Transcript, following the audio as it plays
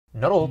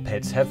Not all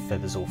pets have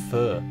feathers or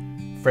fur.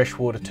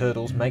 Freshwater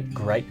turtles make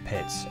great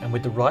pets and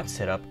with the right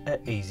setup are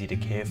easy to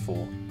care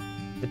for.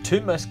 The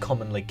two most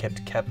commonly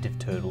kept captive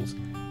turtles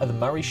are the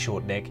Murray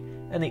shortneck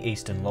and the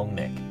eastern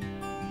longneck.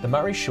 The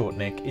Murray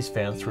shortneck is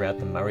found throughout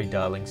the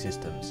Murray-Darling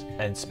systems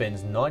and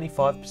spends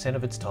 95%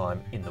 of its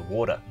time in the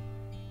water.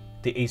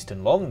 The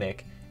eastern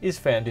longneck is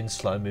found in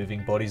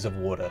slow-moving bodies of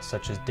water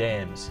such as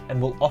dams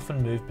and will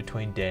often move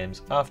between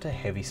dams after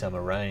heavy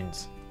summer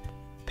rains.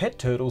 Pet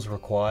turtles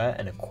require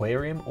an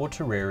aquarium or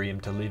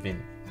terrarium to live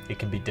in. It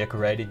can be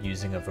decorated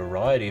using a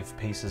variety of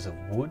pieces of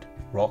wood,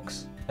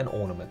 rocks and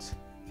ornaments.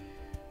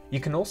 You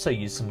can also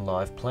use some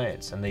live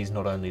plants, and these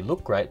not only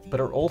look great but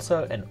are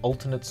also an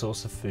alternate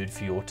source of food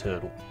for your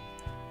turtle.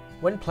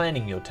 When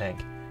planning your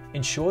tank,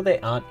 ensure there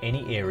aren't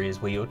any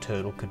areas where your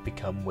turtle could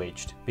become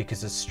wedged,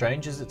 because as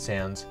strange as it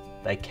sounds,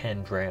 they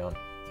can drown.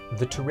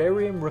 The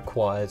terrarium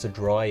requires a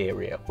dry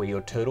area where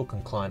your turtle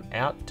can climb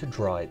out to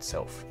dry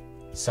itself.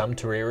 Some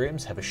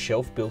terrariums have a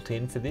shelf built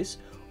in for this,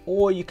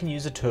 or you can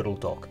use a turtle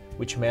dock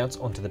which mounts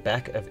onto the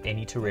back of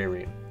any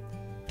terrarium.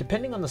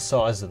 Depending on the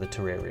size of the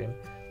terrarium,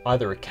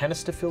 either a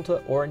canister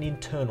filter or an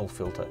internal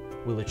filter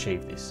will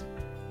achieve this.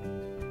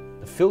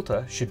 The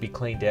filter should be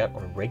cleaned out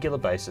on a regular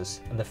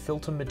basis and the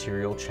filter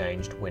material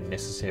changed when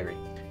necessary.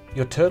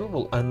 Your turtle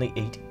will only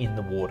eat in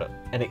the water,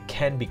 and it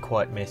can be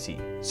quite messy,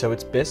 so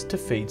it's best to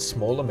feed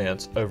small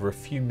amounts over a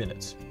few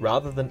minutes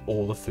rather than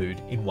all the food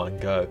in one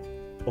go.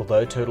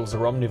 Although turtles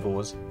are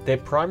omnivores, their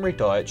primary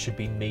diet should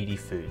be meaty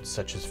foods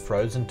such as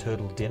frozen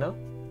turtle dinner,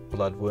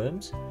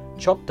 bloodworms,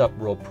 chopped up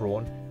raw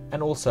prawn,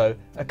 and also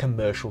a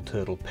commercial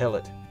turtle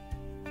pellet.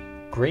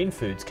 Green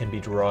foods can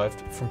be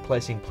derived from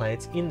placing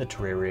plants in the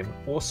terrarium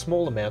or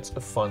small amounts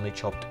of finely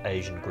chopped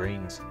Asian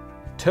greens.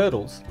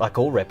 Turtles, like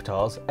all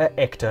reptiles, are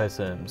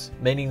ectotherms,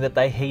 meaning that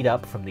they heat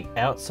up from the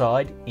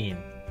outside in.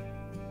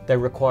 They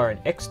require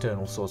an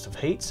external source of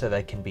heat so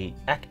they can be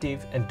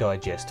active and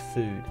digest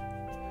food.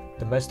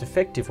 The most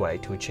effective way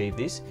to achieve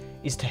this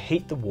is to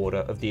heat the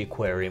water of the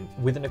aquarium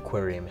with an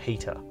aquarium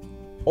heater.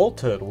 All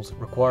turtles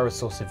require a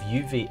source of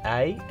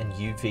UVA and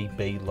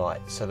UVB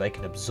light so they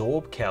can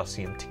absorb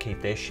calcium to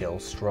keep their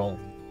shells strong.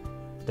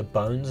 The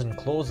bones and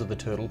claws of the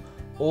turtle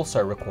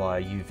also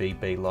require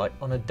UVB light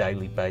on a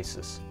daily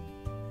basis.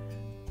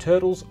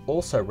 Turtles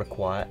also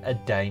require a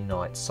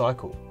day-night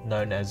cycle,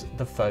 known as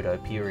the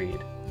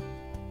photoperiod.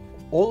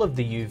 All of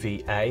the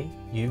UVA,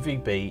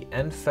 UVB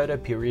and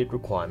photoperiod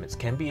requirements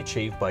can be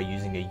achieved by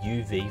using a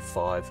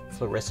UV5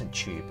 fluorescent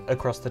tube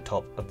across the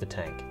top of the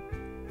tank.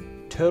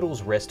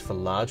 Turtles rest for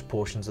large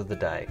portions of the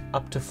day,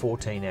 up to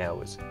 14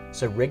 hours,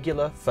 so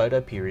regular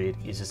photoperiod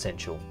is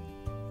essential.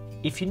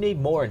 If you need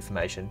more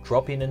information,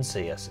 drop in and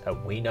see us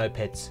at We Know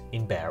Pets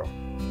in Bowral.